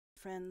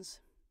friends.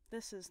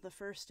 This is the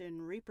first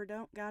in Reaper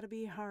Don't Gotta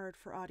Be Hard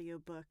for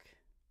audiobook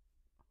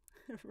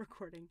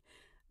recording.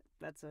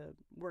 That's a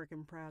work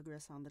in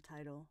progress on the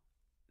title.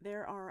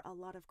 There are a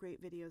lot of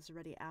great videos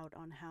already out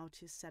on how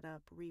to set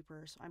up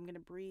Reaper, so I'm going to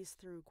breeze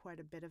through quite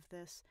a bit of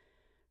this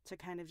to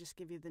kind of just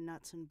give you the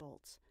nuts and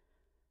bolts.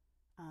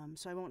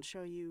 So I won't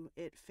show you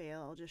it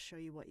fail, I'll just show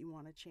you what you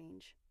want to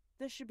change.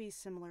 This should be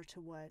similar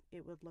to what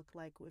it would look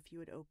like if you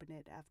would open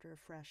it after a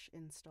fresh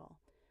install.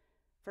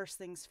 First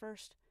things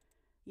first,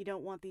 you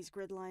don't want these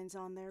grid lines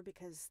on there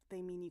because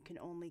they mean you can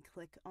only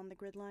click on the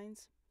grid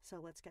lines. So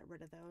let's get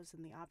rid of those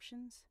in the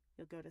options.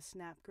 You'll go to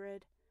Snap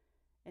Grid,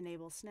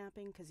 enable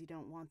snapping because you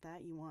don't want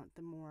that. You want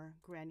the more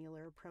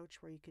granular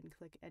approach where you can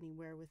click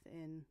anywhere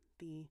within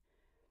the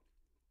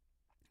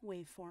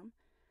waveform.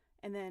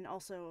 And then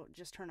also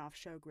just turn off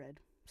Show Grid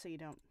so you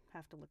don't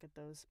have to look at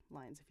those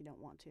lines if you don't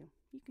want to.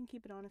 You can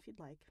keep it on if you'd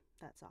like.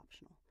 That's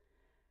optional.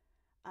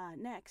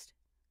 Next,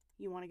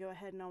 you want to go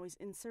ahead and always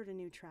insert a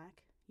new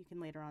track. You can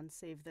later on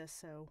save this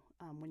so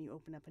when you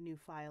open up a new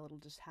file it'll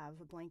just have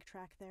a blank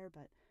track there,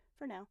 but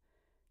for now,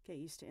 get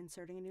used to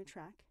inserting a new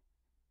track.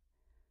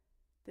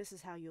 This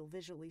is how you'll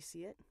visually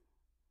see it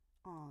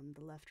on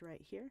the left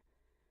right here.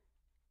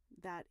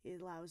 That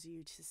allows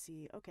you to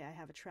see, okay, I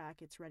have a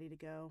track, it's ready to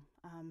go.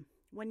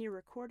 When you're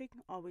recording,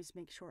 always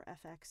make sure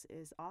FX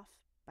is off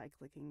by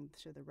clicking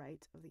to the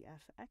right of the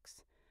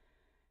FX.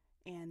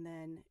 And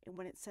then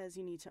when it says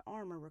you need to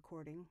arm a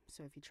recording,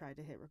 so if you try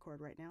to hit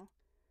record right now,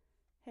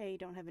 hey, you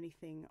don't have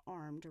anything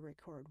armed, a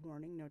record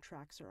warning, no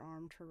tracks are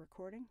armed for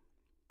recording.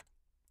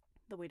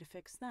 The way to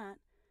fix that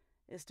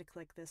is to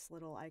click this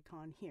little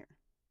icon here.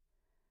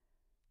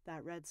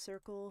 That red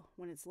circle,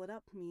 when it's lit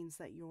up, means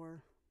that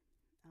your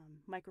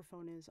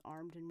microphone is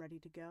armed and ready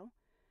to go.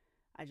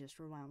 I just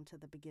rewound to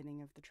the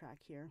beginning of the track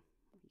here.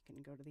 You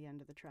can go to the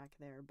end of the track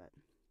there, but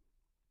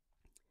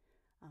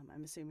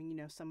I'm assuming you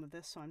know some of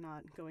this, so I'm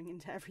not going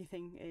into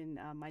everything in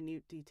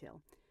minute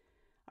detail.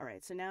 All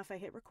right, so now if I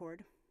hit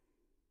record,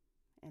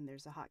 and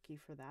there's a hotkey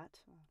for that,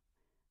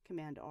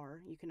 Command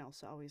R. You can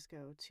also always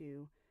go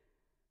to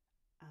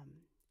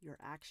your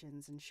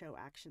actions and show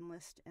action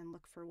list and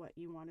look for what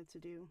you wanted to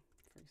do.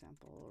 For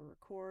example,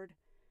 record,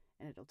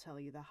 and it'll tell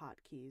you the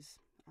hotkeys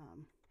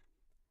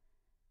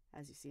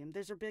as you see them.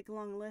 There's a big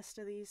long list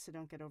of these, so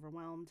don't get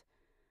overwhelmed,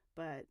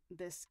 but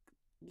this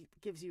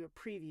gives you a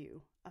preview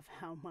of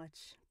how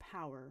much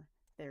power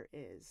there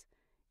is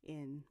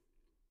in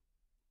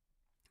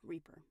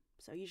Reaper.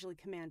 So usually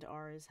Command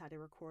R is how to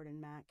record in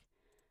Mac.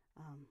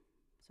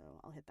 So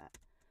I'll hit that.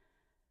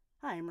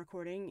 Hi, I'm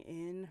recording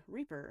in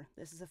Reaper.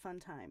 This is a fun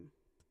time.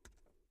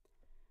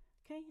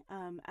 Okay,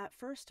 at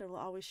first it will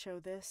always show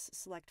this,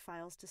 select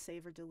files to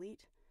save or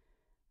delete.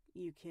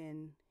 You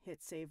can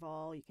hit save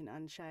all, you can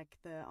uncheck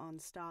the on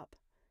stop.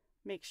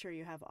 Make sure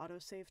you have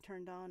autosave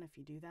turned on if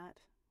you do that,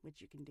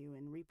 which you can do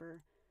in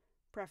Reaper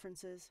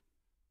preferences.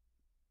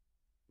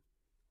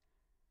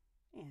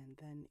 And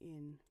then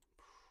in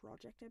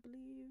project, I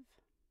believe.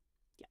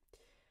 Yeah.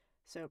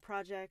 So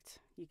project,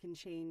 you can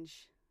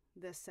change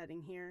this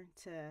setting here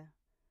to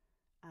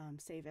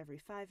save every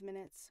 5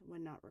 minutes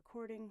when not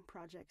recording,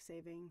 project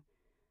saving,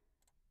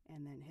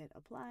 and then hit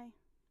apply.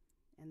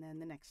 And then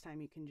the next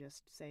time you can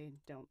just say,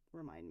 don't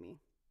remind me.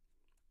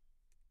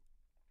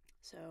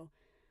 So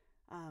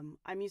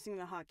I'm using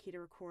the hotkey to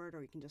record,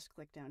 or you can just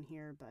click down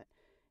here, but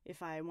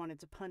if I wanted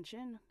to punch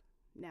in,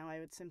 now I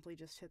would simply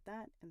just hit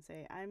that and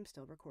say, I'm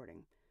still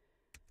recording.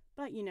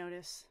 But you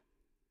notice,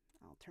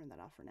 I'll turn that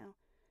off for now.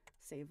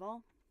 Save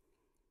all.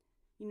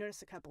 You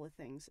notice a couple of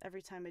things.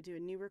 Every time I do a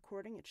new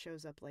recording, it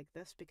shows up like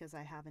this because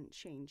I haven't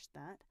changed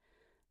that.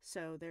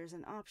 So there's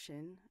an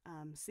option.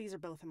 So these are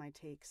both of my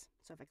takes.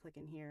 So if I click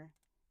in here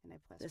and I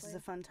press play, this is a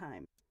fun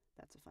time.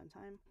 That's a fun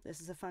time.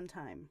 This is a fun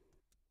time.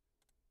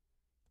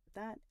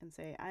 That and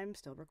say I'm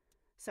still recording.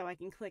 So I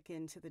can click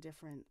into the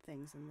different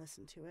things and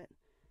listen to it.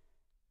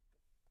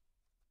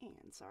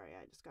 And sorry,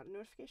 I just got a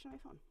notification on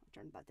my phone. I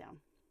turned that down.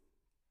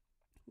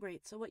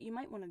 Great. So what you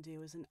might want to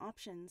do is in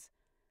options,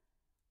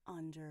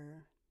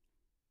 under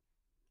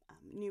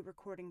new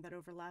recording that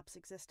overlaps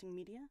existing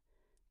media,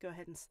 go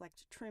ahead and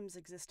select trims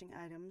existing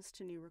items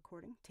to new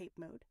recording, tape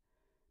mode,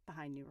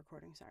 behind new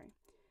recording, sorry.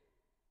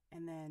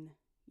 And then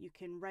you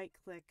can right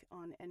click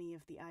on any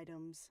of the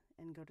items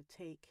and go to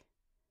take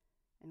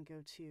and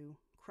go to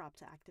crop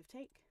to active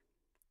take.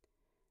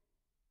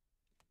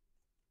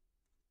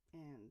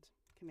 And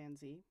Command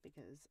Z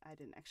because I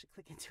didn't actually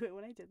click into it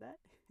when I did that.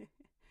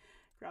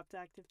 Crop to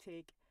active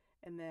take,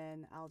 and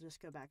then I'll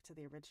just go back to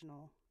the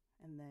original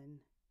and then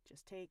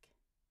just take.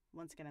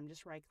 Once again, I'm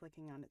just right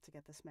clicking on it to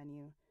get this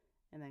menu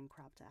and then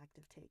crop to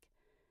active take.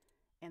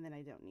 And then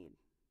I don't need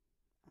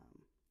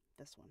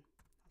this one,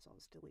 so I'll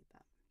just delete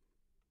that.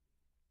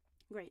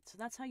 Great, so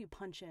that's how you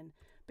punch in,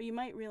 but you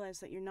might realize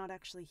that you're not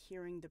actually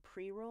hearing the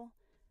pre-roll,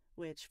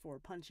 which for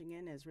punching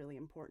in is really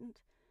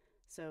important.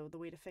 So the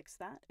way to fix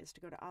that is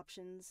to go to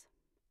options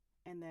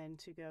and then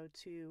to go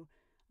to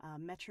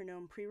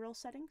metronome pre-roll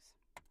settings.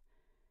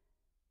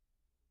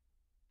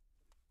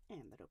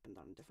 And that opened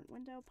on a different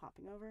window,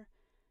 popping over.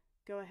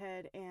 go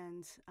ahead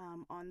and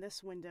on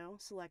this window,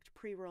 select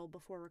pre-roll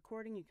before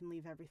recording. You can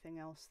leave everything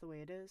else the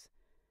way it is.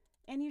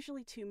 And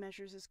usually 2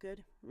 measures is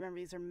good. Remember,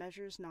 these are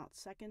measures, not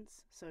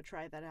seconds, so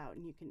try that out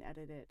and you can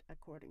edit it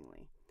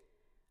accordingly.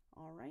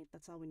 All right,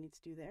 that's all we need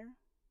to do there.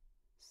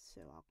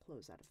 So I'll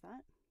close out of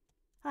that.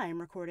 Hi,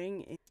 I'm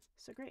recording.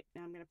 So great,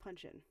 now I'm going to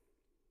punch in.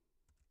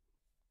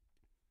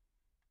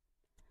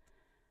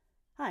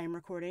 Hi, I'm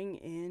recording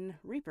in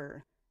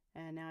Reaper,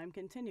 and now I'm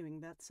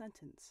continuing that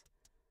sentence.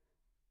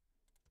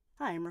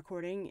 Hi, I'm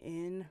recording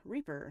in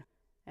Reaper,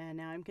 and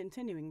now I'm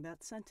continuing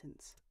that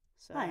sentence.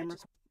 So I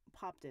just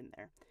popped in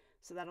there.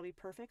 So that'll be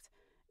perfect.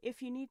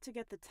 If you need to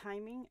get the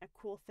timing, a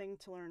cool thing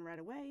to learn right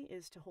away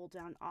is to hold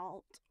down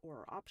Alt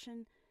or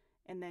Option,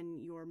 and then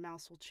your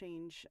mouse will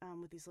change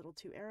with these little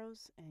 2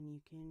 arrows, and you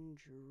can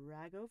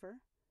drag over,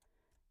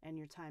 and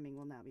your timing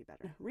will now be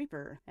better.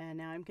 Reaper, and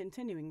now I'm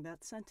continuing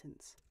that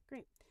sentence.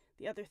 Great.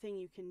 The other thing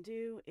you can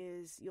do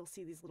is you'll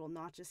see these little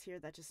notches here.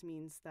 That just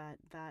means that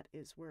that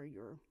is where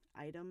your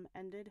item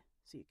ended.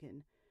 So you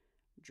can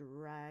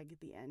drag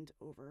the end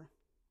over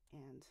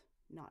and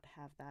not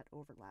have that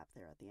overlap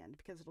there at the end,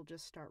 because it'll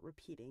just start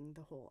repeating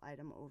the whole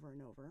item over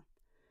and over.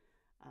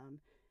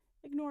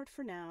 Ignore it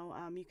for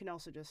now. You can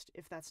also just,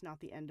 if that's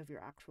not the end of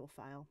your actual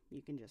file,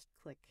 you can just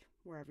click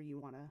wherever you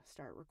want to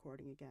start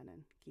recording again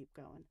and keep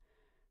going.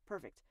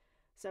 Perfect.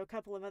 So a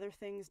couple of other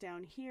things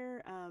down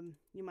here,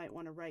 you might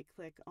want to right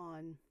click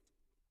on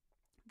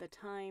the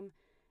time,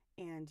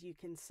 and you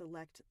can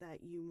select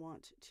that you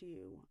want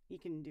to, you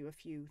can do a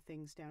few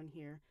things down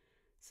here.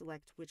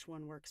 Select which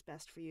one works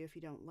best for you. If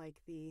you don't like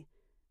the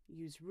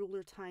use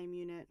ruler time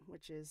unit,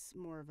 which is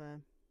more of a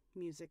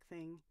music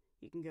thing,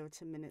 you can go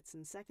to minutes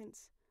and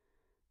seconds.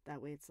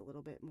 That way it's a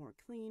little bit more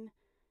clean.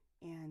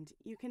 And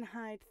you can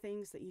hide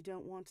things that you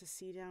don't want to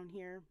see down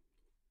here.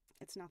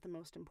 It's not the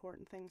most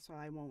important thing, so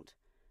I won't,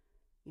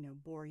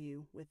 bore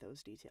you with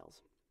those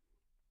details.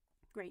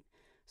 Great.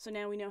 So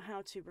now we know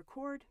how to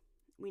record.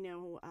 We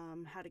know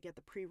how to get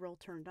the pre-roll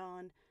turned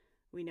on.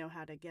 We know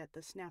how to get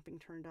the snapping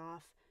turned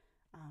off.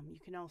 You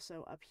can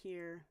also up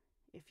here,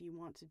 if you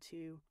wanted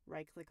to,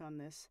 right click on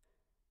this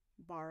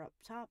bar up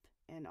top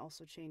and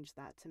also change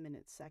that to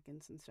minutes,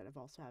 seconds, instead of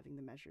also having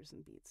the measures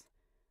and beats,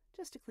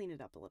 just to clean it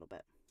up a little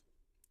bit.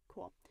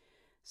 Cool.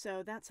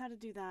 So that's how to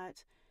do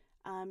that.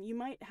 You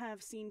might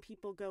have seen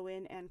people go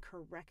in and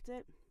correct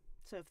it.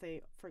 So if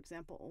they, for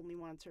example, only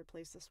wanted to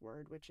replace this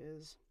word, which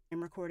is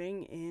I'm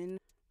recording in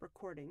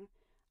recording,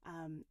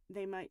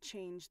 they might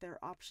change their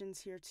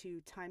options here to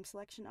time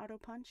selection auto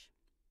punch,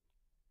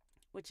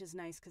 which is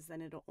nice because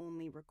then it'll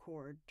only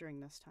record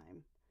during this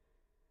time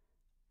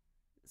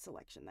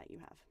selection that you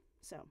have.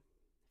 So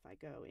if I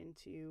go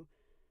into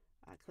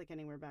click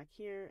anywhere back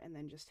here and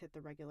then just hit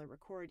the regular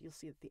record, you'll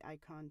see that the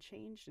icon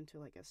changed into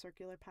like a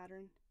circular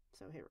pattern.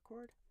 So hit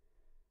record.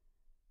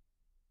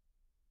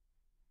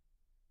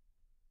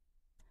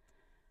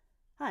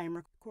 Hi, I'm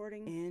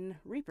recording in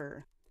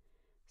Reaper.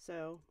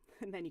 So,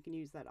 and then you can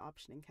use that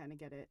option and kind of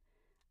get it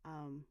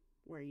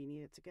where you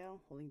need it to go,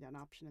 holding down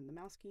Option and the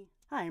mouse key.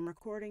 Hi, I'm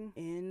recording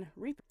in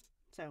Reaper.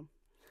 So,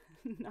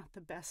 not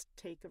the best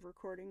take of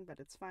recording, but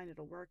it's fine,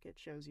 it'll work. It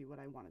shows you what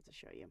I wanted to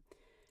show you.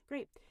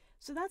 Great.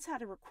 So that's how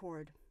to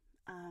record.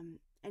 And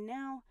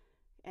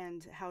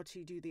how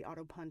to do the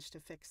auto punch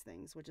to fix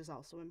things, which is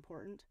also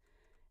important.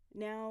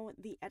 Now,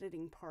 the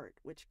editing part,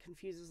 which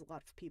confuses a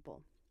lot of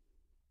people.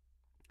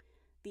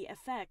 The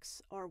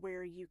effects are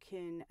where you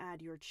can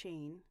add your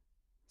chain.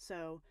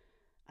 So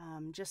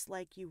just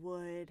like you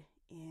would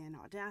in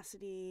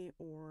Audacity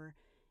or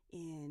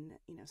in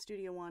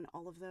Studio One,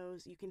 all of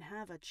those, you can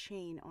have a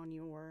chain on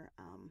your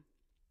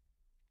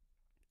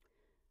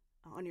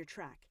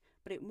track,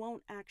 but it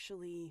won't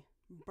actually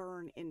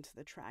burn into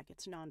the track.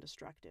 It's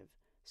non-destructive.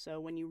 So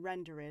when you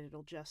render it,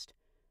 it'll just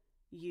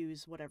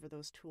use whatever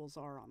those tools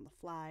are on the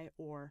fly,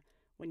 or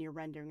when you're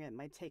rendering it, it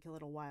might take a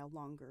little while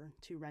longer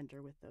to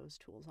render with those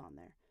tools on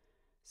there.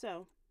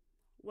 So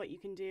what you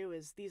can do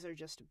is, these are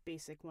just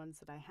basic ones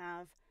that I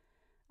have,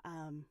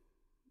 and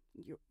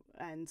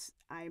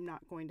I'm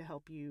not going to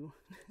help you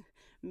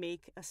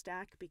make a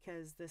stack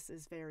because this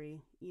is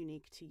very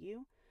unique to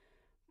you,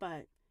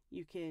 but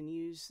you can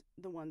use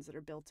the ones that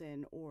are built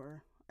in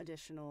or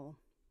additional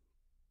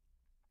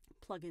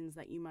plugins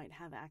that you might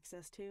have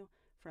access to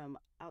from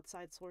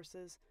outside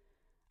sources,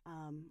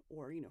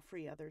 or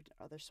free other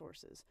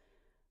sources.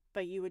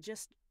 But you would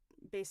just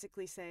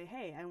basically say,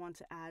 hey, I want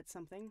to add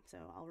something, so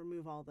I'll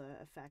remove all the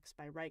effects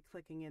by right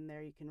clicking in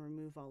there. You can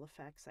remove all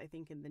effects. I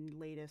think in the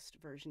latest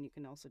version you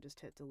can also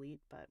just hit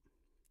delete, but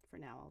for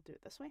now I'll do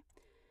it this way.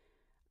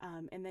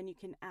 And then you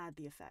can add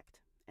the effect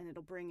and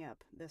it'll bring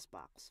up this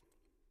box.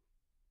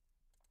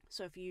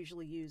 So if you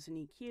usually use an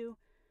EQ,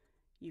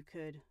 you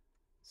could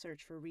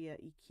search for RIA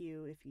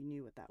EQ if you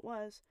knew what that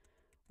was,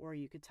 or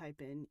you could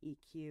type in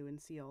EQ and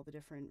see all the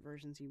different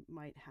versions you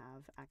might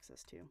have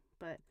access to.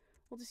 But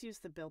we'll just use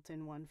the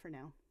built-in one for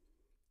now.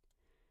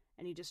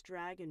 And you just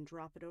drag and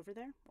drop it over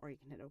there, or you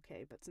can hit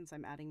OK, but since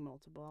I'm adding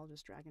multiple, I'll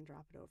just drag and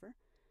drop it over.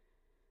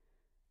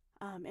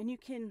 And you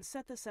can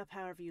set this up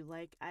however you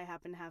like. I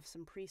happen to have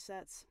some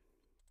presets.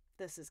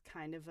 this is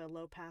kind of a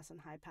low pass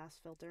and high pass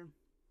filter.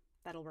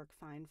 That'll work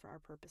fine for our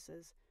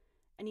purposes.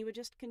 And you would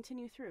just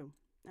continue through.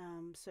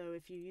 So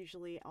if you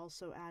usually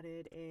also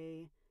added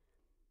a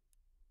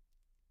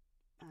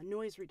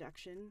noise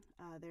reduction,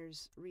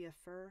 there's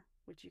refer,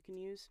 which you can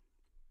use,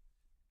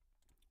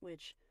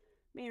 which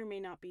may or may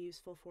not be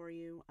useful for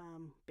you.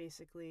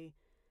 Basically,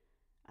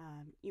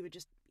 you would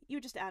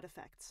just add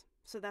effects.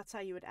 So that's how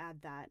you would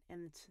add that,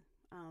 and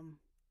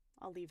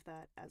I'll leave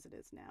that as it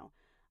is now.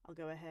 I'll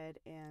go ahead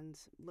and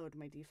load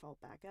my default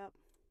back up.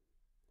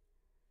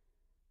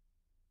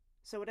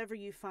 So whatever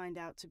you find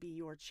out to be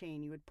your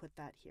chain, you would put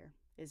that here,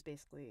 is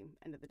basically,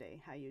 end of the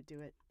day, how you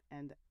do it.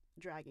 And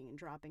dragging and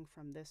dropping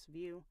from this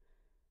view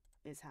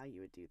is how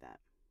you would do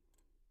that.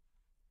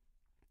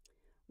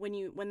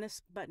 When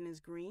this button is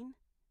green,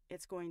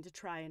 it's going to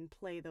try and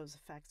play those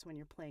effects when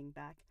you're playing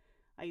back.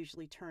 I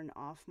usually turn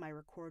off my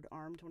record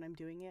armed when I'm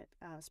doing it,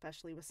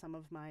 especially with some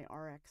of my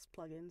RX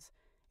plugins.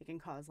 It can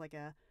cause like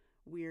a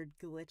weird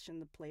glitch in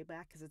the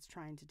playback because it's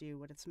trying to do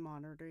what it's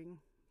monitoring,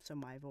 so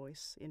my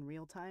voice in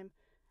real time,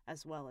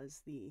 as well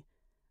as the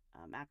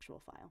actual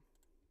file.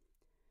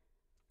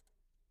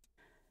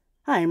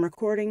 Hi, I'm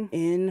recording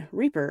in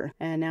Reaper,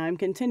 and now I'm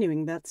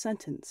continuing that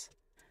sentence.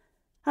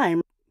 Hi,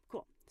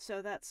 cool.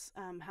 So that's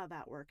how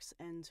that works.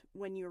 And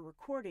when you're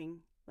recording,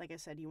 like I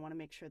said, you want to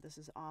make sure this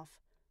is off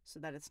so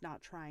that it's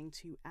not trying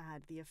to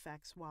add the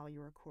effects while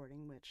you're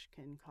recording, which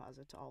can cause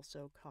it to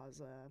also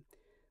cause a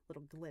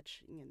little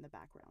glitch in the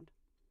background.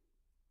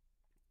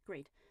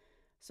 Great.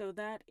 So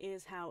that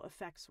is how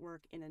effects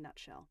work in a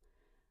nutshell.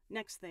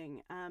 Next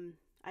thing,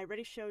 I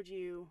already showed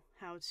you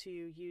how to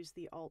use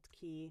the Alt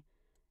key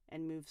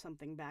and move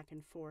something back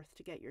and forth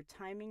to get your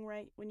timing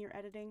right when you're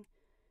editing.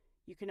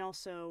 You can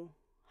also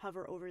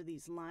hover over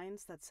these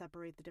lines that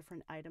separate the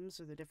different items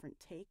or the different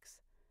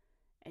takes,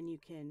 and you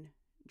can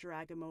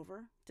drag them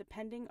over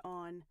depending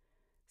on,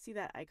 see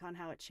that icon,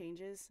 how it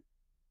changes?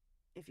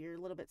 If you're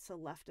a little bit to the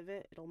left of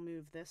it, it'll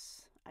move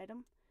this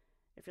item.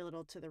 If you're a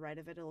little to the right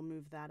of it, it'll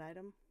move that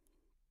item.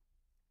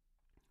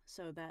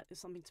 So that is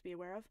something to be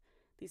aware of.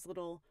 These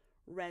little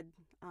red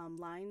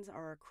lines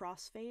are a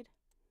crossfade.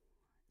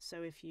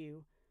 So if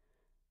you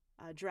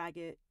drag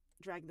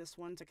this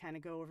one to kind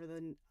of go over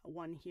the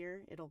one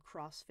here, it'll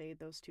crossfade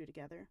those two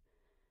together.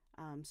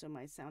 So it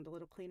might sound a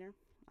little cleaner.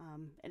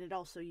 And it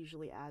also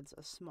usually adds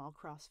a small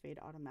crossfade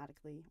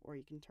automatically, or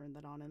you can turn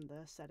that on in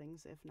the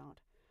settings if not.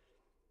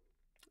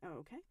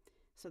 Okay,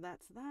 so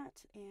that's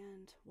that.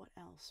 And what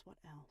else? What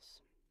else?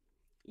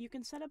 You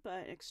can set up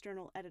an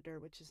external editor,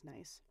 which is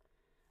nice,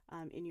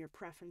 in your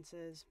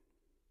preferences.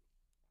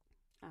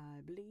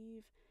 I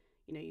believe,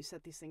 you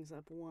set these things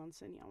up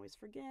once and you always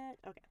forget.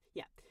 Okay,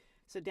 yeah.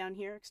 So down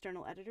here,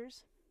 external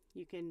editors,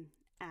 you can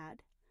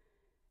add,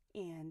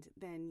 and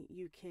then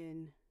you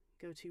can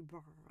go to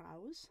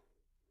browse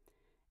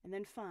and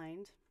then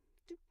find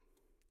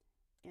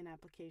in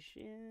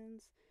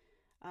applications,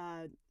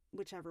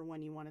 whichever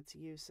one you wanted to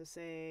use. So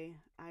say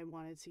I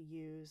wanted to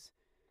use,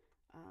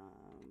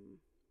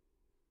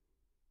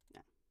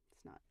 no,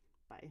 it's not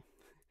by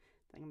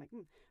thing. I'm like,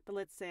 but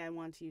let's say I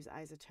want to use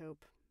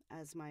Isotope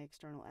as my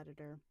external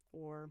editor,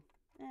 or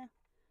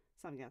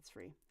something that's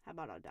free. How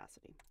about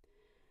Audacity?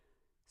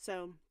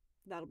 So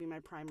that'll be my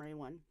primary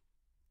one.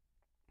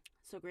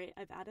 So great,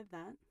 I've added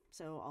that.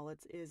 So all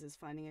it is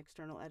finding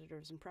external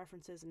editors and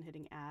preferences and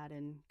hitting add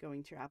and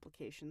going to your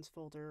applications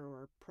folder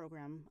or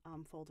program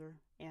folder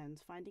and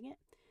finding it.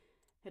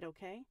 Hit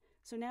OK.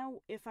 So now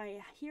if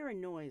I hear a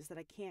noise that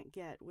I can't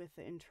get with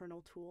the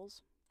internal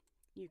tools,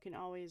 you can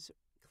always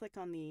click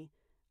on the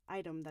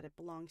item that it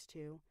belongs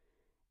to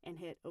and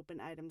hit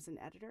open items in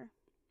editor.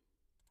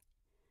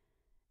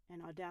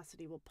 And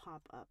Audacity will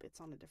pop up.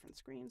 It's on a different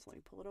screen, so let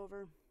me pull it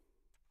over.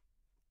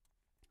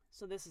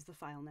 So this is the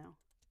file now.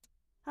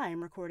 Hi,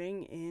 I'm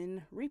recording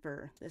in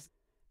Reaper.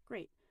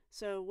 Great.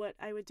 So what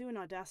I would do in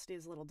Audacity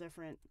is a little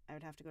different. I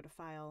would have to go to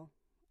File,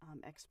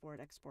 Export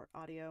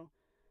Audio,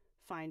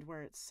 find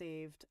where it's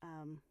saved,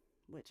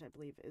 which I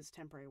believe is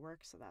temporary work,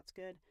 so that's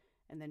good,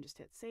 and then just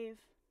hit Save.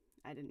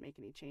 I didn't make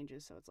any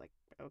changes, so it's like,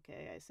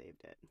 okay, I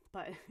saved it.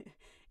 But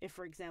if,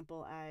 for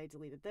example, I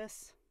deleted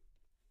this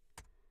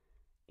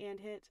and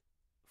hit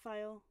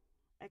File,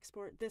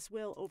 Export, this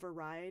will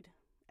override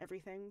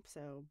everything,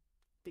 so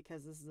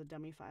because this is a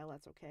dummy file,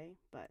 that's okay.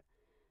 But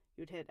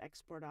you'd hit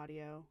Export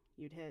Audio,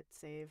 you'd hit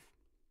Save,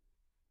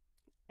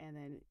 and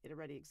then it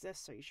already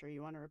exists. Are you sure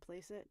you want to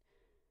replace it?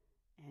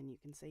 And you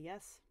can say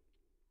yes,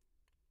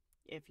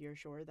 if you're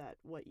sure that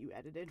what you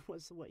edited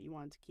was what you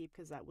wanted to keep,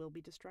 because that will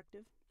be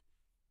destructive.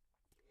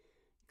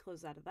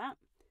 Close out of that.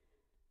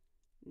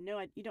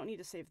 No, you don't need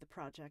to save the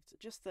project.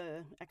 Just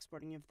the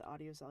exporting of the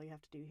audio is all you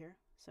have to do here.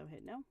 So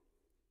hit no.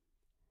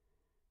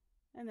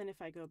 And then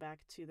if I go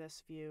back to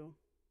this view,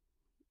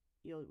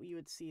 you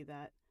would see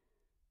that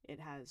it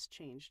has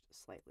changed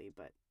slightly,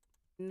 but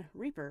in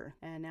Reaper,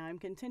 and now I'm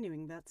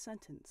continuing that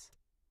sentence.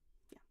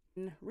 Yeah,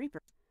 in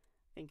Reaper.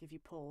 I think if you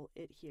pull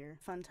it here,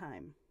 fun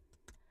time.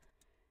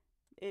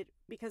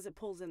 Because it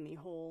pulls in the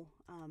whole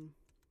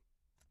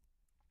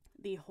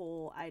the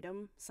whole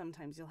item.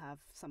 Sometimes you'll have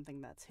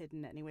something that's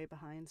hidden anyway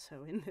behind,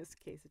 so in this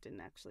case it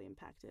didn't actually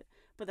impact it.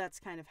 But that's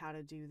kind of how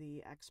to do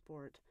the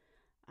export,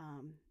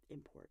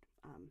 import,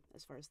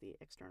 as far as the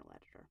external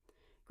editor.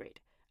 Great.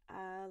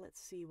 Let's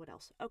see what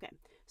else. Okay,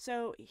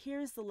 so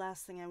here's the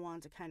last thing I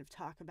wanted to kind of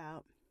talk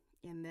about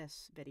in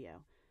this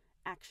video.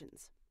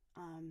 Actions.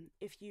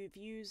 If you've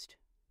used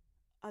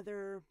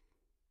other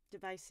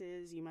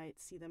devices, you might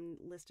see them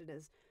listed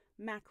as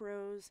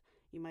macros.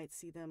 You might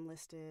see them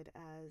listed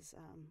as,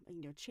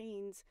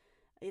 chains.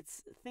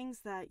 It's things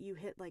that you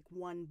hit like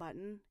one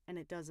button and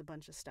it does a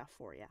bunch of stuff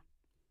for you.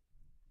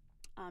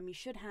 You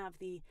should have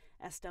the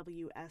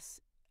SWS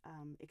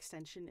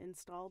extension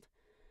installed.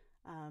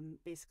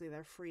 Basically,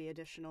 they're free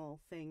additional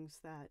things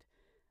that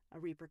a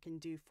Reaper can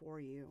do for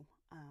you.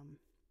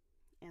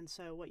 And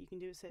so what you can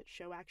do is hit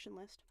Show Action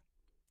List.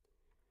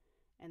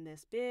 And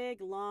this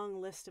big,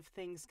 long list of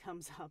things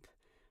comes up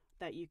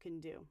that you can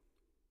do.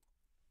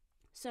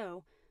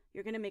 So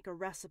you're going to make a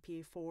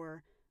recipe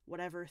for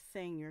whatever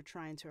thing you're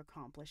trying to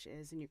accomplish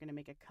is, and you're going to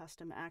make a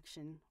custom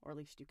action, or at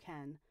least you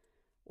can,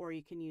 or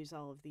you can use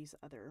all of these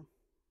other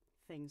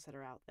things that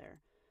are out there.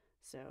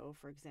 So,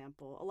 for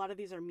example, a lot of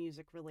these are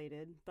music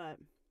related, but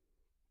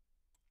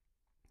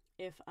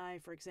if I,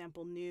 for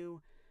example,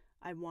 knew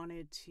I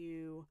wanted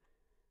to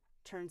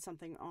turn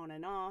something on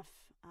and off,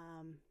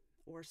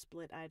 or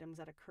split items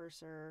at a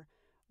cursor,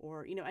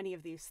 or, any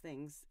of these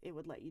things, it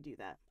would let you do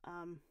that.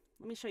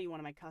 Let me show you one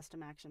of my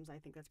custom actions. I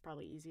think that's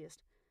probably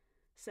easiest.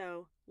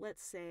 So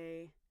let's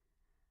say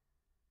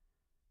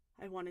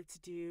I wanted to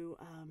do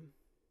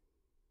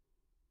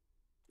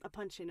a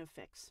punch in of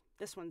fix.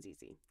 This one's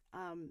easy.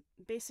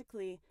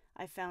 Basically,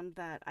 I found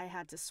that I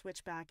had to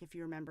switch back. If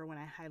you remember when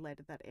I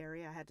highlighted that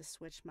area, I had to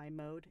switch my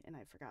mode, and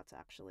I forgot to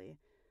actually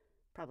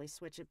probably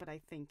switch it, but I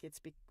think it's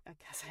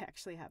because I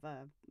actually have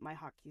my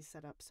hotkey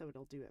set up, so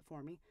it'll do it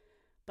for me.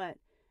 But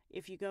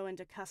if you go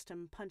into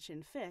custom punch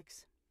in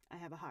fix, I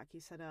have a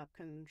hotkey set up,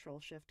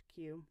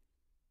 Control-Shift-Q.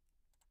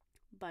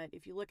 But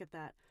if you look at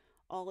that,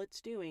 all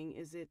it's doing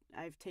is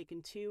I've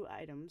taken two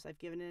items, I've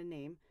given it a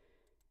name,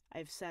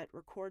 I've set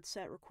record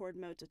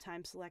mode to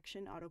time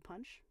selection, auto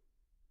punch.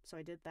 So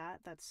I did that.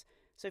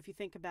 So if you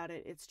think about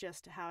it, it's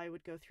just how I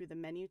would go through the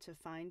menu to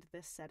find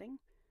this setting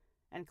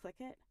and click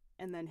it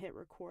and then hit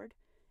record.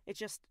 It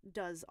just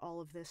does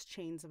all of this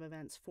chains of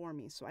events for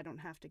me, so I don't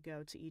have to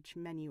go to each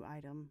menu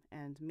item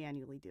and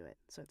manually do it.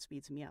 So it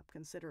speeds me up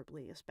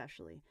considerably,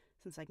 especially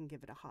since I can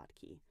give it a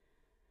hotkey.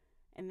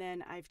 And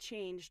then I've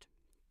changed,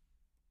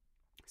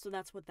 so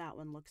that's what that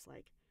one looks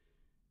like.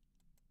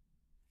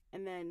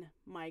 And then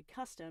my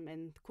custom,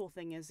 and the cool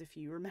thing is if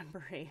you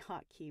remember a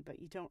hotkey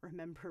but you don't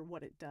remember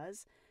what it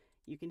does,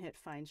 you can hit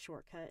Find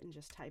Shortcut and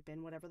just type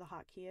in whatever the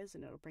hotkey is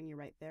and it'll bring you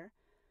right there.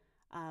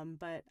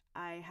 But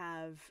I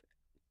have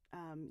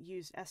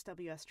used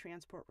SWS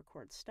Transport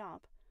Record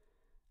Stop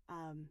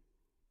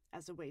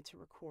as a way to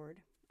record.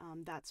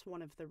 That's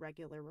one of the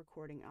regular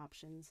recording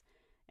options.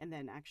 And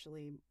then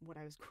actually what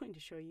I was going to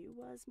show you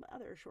was my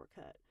other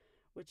shortcut,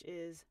 which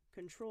is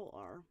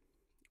Control-R,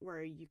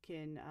 where you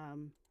can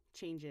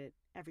change it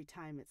every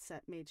time it's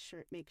set.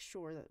 Make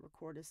sure that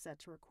record is set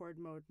to record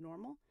mode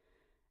normal,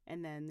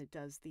 and then it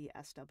does the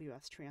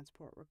SWS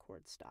Transport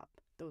Record Stop.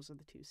 Those are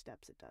the two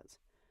steps it does.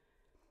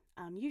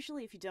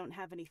 Usually if you don't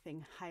have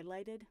anything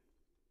highlighted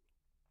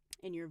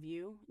in your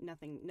view,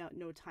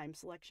 no time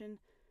selection,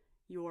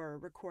 your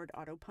record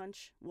auto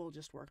punch will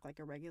just work like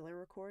a regular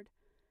record.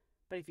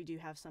 But if you do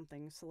have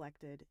something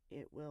selected,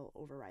 it will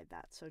override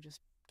that. So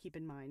just keep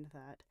in mind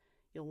that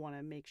you'll want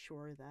to make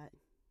sure that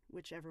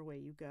whichever way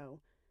you go,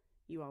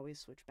 you always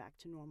switch back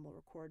to normal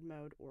record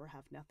mode or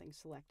have nothing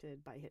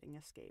selected by hitting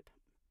escape.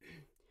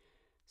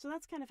 So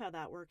that's kind of how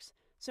that works.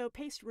 So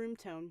paste room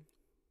tone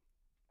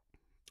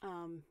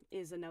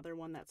is another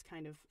one that's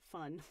kind of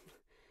fun.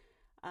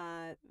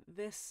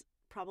 This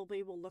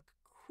probably will look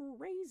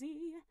crazy,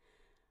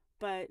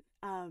 but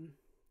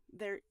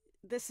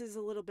this is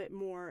a little bit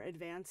more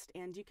advanced,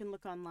 and you can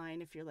look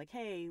online if you're like,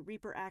 hey,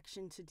 Reaper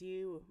action to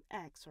do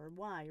X or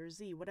Y or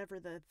Z, whatever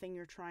the thing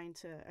you're trying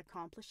to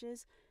accomplish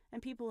is,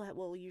 and people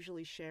will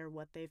usually share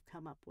what they've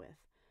come up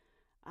with.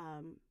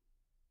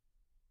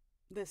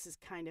 This is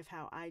kind of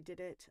how I did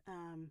it.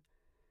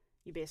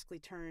 You basically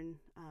turn,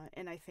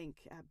 and I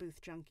think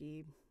Booth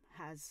Junkie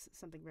has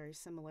something very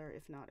similar,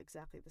 if not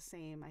exactly the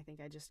same. I think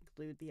I just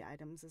glued the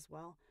items as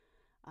well,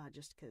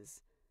 just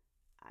because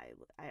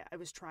I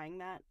was trying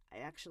that. I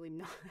actually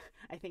not.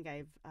 I think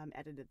I've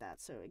edited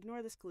that, so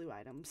ignore this glue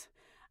items.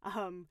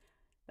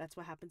 That's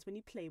what happens when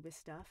you play with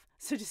stuff.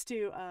 So just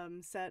do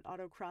set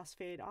auto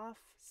crossfade off,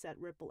 set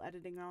ripple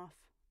editing off,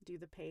 do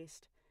the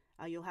paste.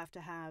 You'll have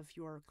to have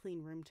your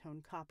clean room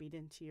tone copied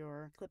into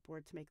your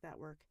clipboard to make that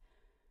work.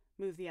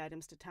 Move the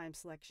items to time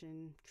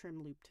selection,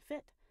 trim loop to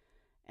fit,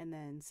 and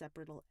then set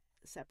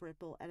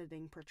ripple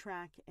editing per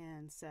track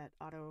and set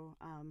auto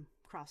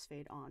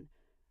crossfade on.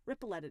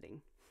 Ripple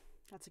editing.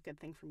 That's a good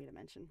thing for me to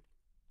mention.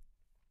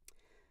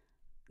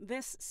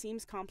 This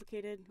seems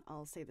complicated.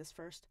 I'll say this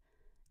first.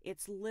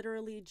 It's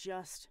literally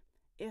just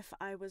if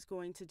I was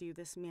going to do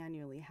this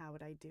manually, how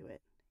would I do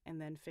it? And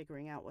then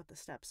figuring out what the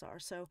steps are.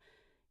 So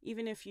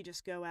even if you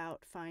just go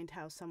out, find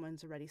how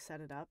someone's already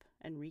set it up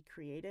and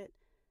recreate it,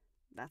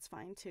 that's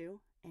fine too.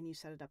 And you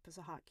set it up as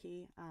a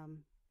hotkey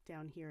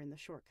down here in the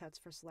shortcuts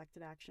for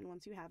selected action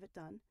once you have it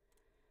done.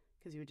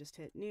 Because you would just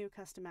hit new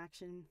custom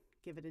action,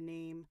 give it a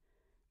name,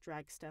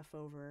 drag stuff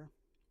over,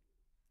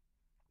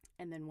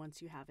 and then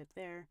once you have it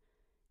there,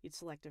 you'd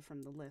select it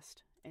from the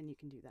list, and you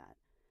can do that.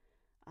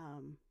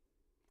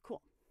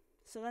 Cool.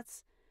 So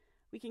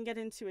we can get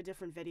into a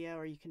different video,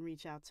 or you can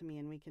reach out to me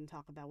and we can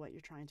talk about what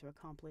you're trying to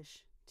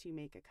accomplish to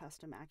make a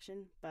custom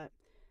action, but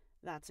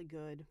that's a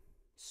good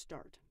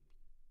start.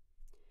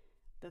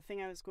 The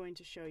thing I was going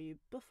to show you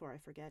before I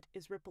forget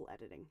is ripple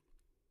editing.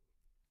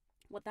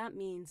 What that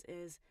means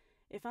is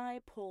if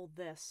I pull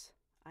this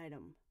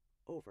item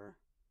over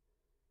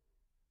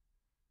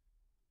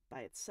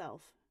by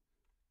itself,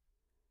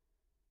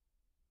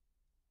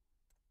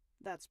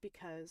 that's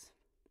because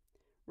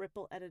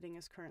ripple editing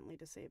is currently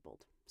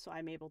disabled. So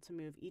I'm able to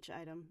move each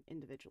item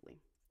individually,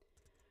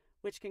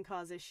 which can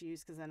cause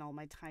issues because then all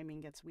my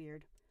timing gets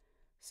weird.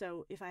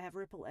 So if I have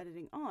ripple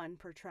editing on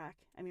per track,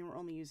 I mean, we're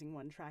only using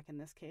one track in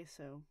this case,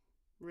 so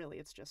really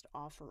it's just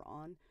off or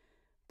on.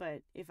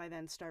 But if I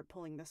then start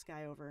pulling this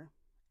guy over,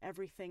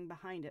 everything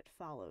behind it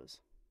follows.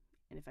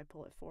 And if I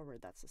pull it forward,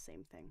 that's the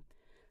same thing.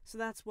 So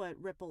that's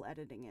what ripple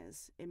editing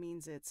is. It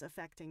means it's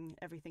affecting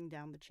everything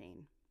down the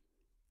chain.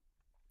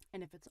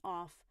 And if it's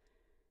off,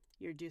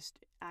 you're just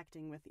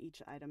acting with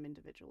each item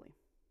individually.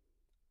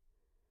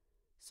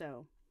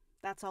 So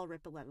that's all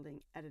ripple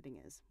editing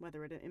is,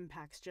 whether it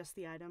impacts just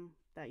the item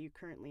that you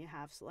currently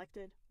have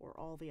selected or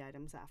all the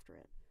items after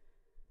it.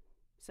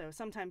 So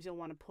sometimes you'll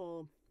want to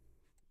pull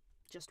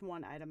just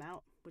one item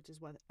out, which is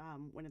what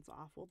when it's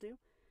off will do.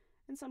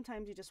 And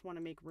sometimes you just want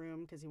to make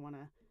room because you want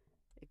to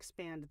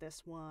expand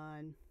this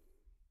one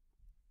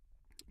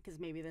because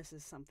maybe this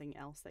is something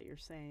else that you're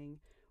saying,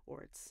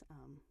 or it's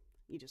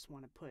you just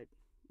want to put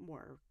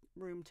more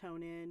room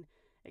tone in,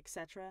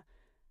 etc.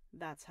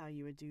 That's how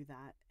you would do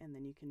that, and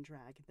then you can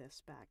drag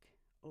this back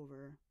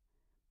over,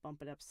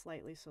 bump it up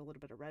slightly so a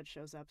little bit of red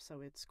shows up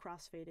so it's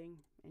crossfading,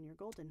 and you're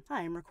golden.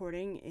 Hi, I'm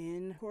recording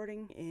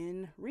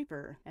in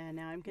Reaper, and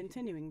now I'm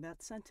continuing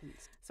that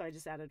sentence. So I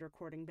just added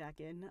recording back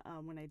in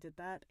when I did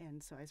that,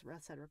 and so I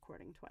said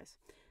recording twice.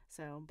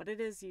 So, but it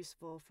is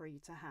useful for you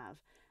to have.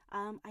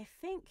 I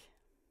think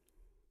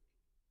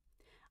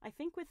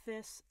with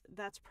this,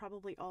 that's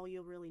probably all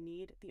you'll really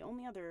need. The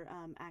only other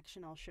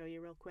action I'll show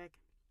you real quick,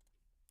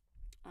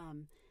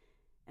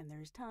 and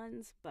there's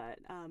tons, but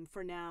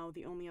for now,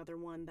 the only other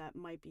one that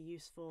might be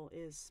useful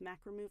is smack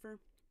remover.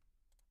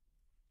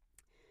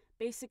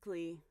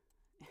 Basically,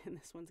 and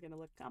this one's going to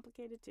look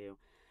complicated too,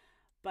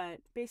 but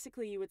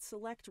basically you would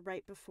select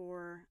right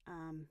before,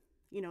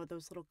 you know,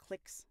 those little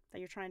clicks that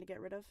you're trying to get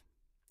rid of.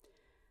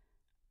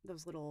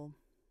 Those little,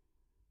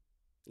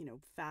 you know,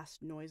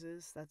 fast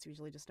noises. That's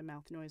usually just a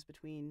mouth noise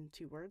between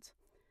two words.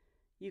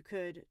 You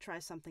could try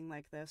something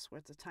like this where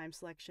it's a time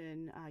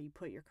selection. You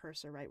put your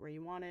cursor right where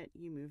you want it.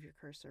 You move your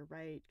cursor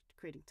right,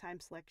 creating time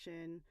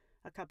selection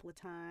a couple of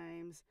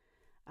times.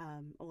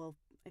 Well,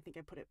 I think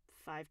I put it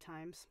 5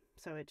 times,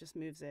 so it just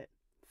moves it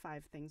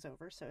 5 things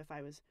over. So if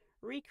I was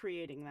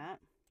recreating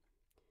that,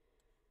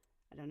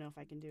 I don't know if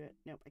I can do it.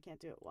 Nope, I can't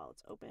do it while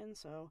it's open.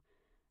 So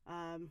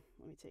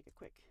let me take a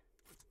quick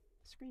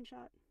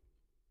screenshot.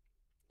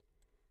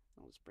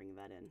 I'll just bring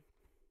that in.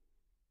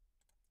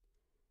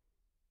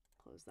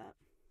 Close that.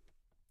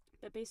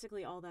 But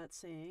basically all that's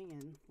saying,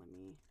 and let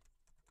me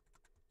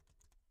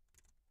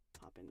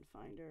pop in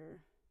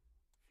Finder.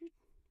 You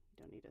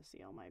don't need to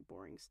see all my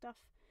boring stuff.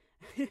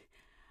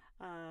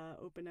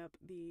 Open up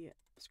the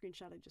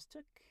screenshot I just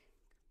took,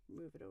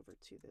 move it over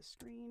to this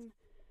screen.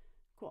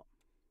 Cool.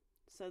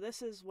 So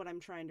this is what I'm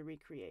trying to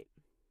recreate.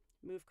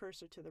 Move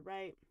cursor to the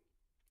right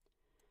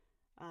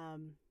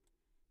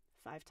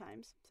 5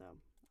 times. So I'll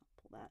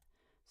pull that.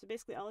 So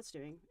basically all it's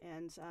doing,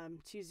 and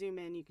to zoom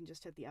in, you can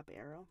just hit the up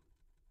arrow.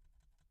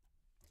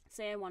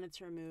 Say I wanted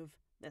to remove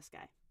this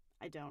guy.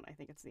 I don't, I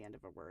think it's the end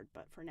of a word,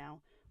 but for now,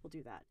 we'll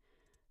do that.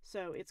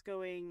 So it's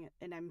going,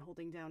 and I'm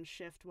holding down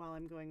shift while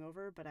I'm going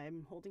over, but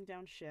I'm holding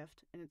down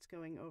shift, and it's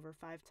going over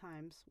 5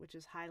 times, which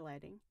is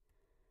highlighting.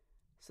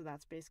 So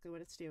that's basically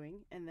what it's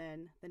doing. And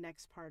then the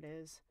next part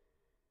is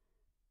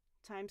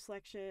time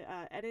selection,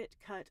 edit,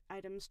 cut,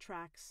 items,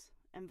 tracks,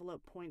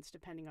 envelope points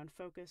depending on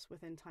focus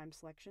within time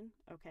selection.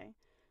 Okay.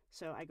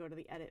 So I go to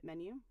the edit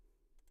menu.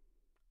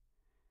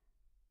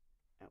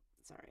 Oh,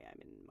 sorry, I'm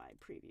in my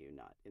preview,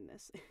 not in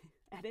this.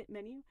 Edit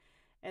menu.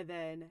 And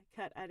then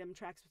cut item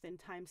tracks within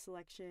time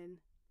selection,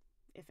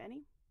 if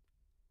any.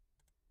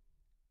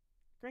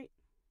 Great.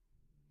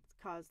 It's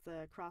caused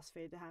the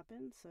crossfade to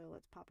happen. So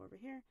let's pop over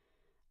here.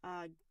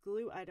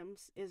 Glue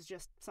items is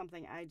just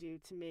something I do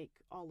to make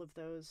all of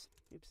those,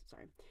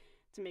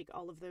 to make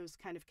all of those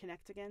kind of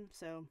connect again.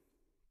 So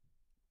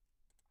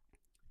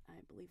I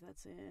believe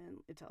that's in,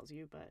 it tells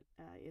you, but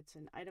it's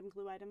in item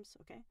glue items.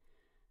 Okay.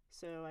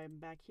 So I'm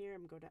back here,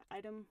 I'm going to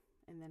item,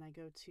 and then I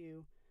go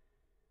to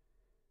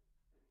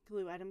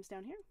glue items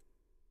down here.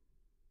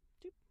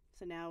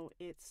 So now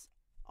it's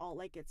all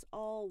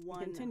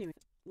one. Continuing.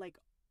 Like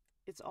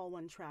it's all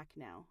one track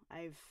now.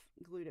 I've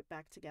glued it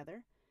back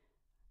together,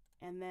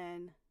 and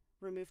then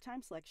remove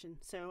time selection.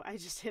 So I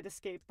just hit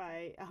escape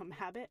by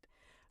habit,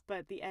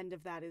 but the end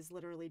of that is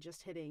literally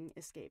just hitting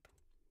escape.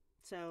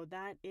 So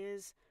that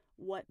is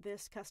what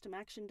this custom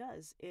action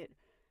does. It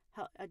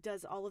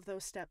does all of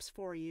those steps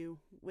for you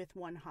with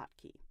one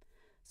hotkey.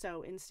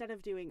 So instead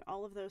of doing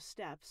all of those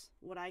steps,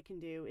 what I can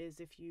do is,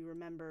 if you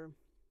remember,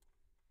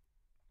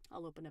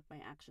 I'll open up my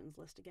actions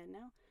list again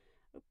now.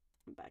 Oh,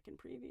 I'm back in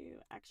preview.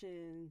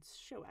 Actions,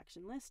 show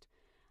action list.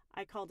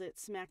 I called it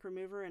smack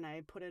remover and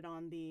I put it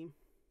on the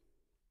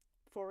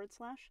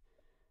 /.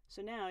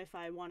 So now if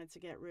I wanted to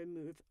get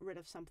rid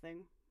of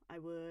something, I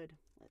would,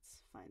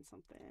 let's find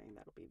something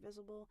that'll be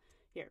visible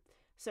here.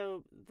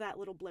 So that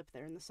little blip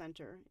there in the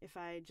center, if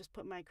I just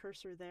put my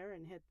cursor there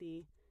and hit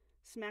the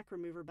smack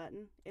remover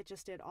button, it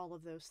just did all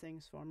of those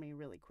things for me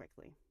really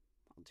quickly.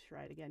 I'll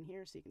try it again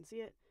here so you can see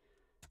it.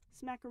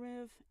 Smack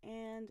remove,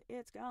 and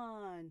it's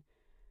gone.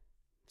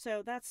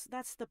 So that's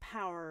the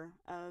power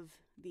of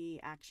the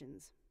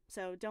actions.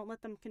 So don't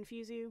let them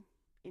confuse you.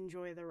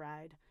 Enjoy the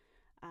ride.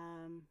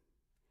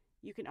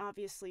 You can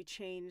obviously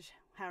change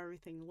how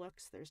everything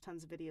looks. There's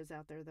tons of videos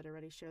out there that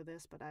already show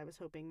this, but I was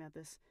hoping that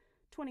this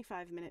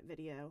 25-minute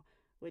video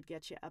would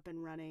get you up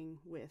and running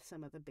with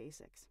some of the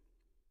basics.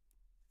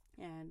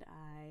 And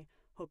I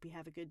hope you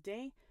have a good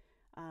day.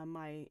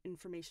 My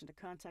information to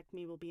contact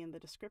me will be in the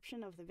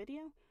description of the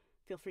video.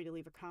 Feel free to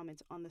leave a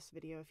comment on this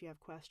video if you have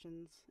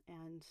questions,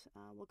 and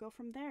we'll go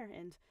from there.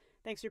 And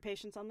thanks for your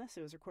patience on this.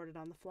 It was recorded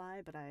on the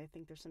fly, but I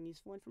think there's some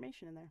useful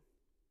information in there.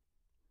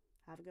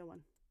 Have a good one.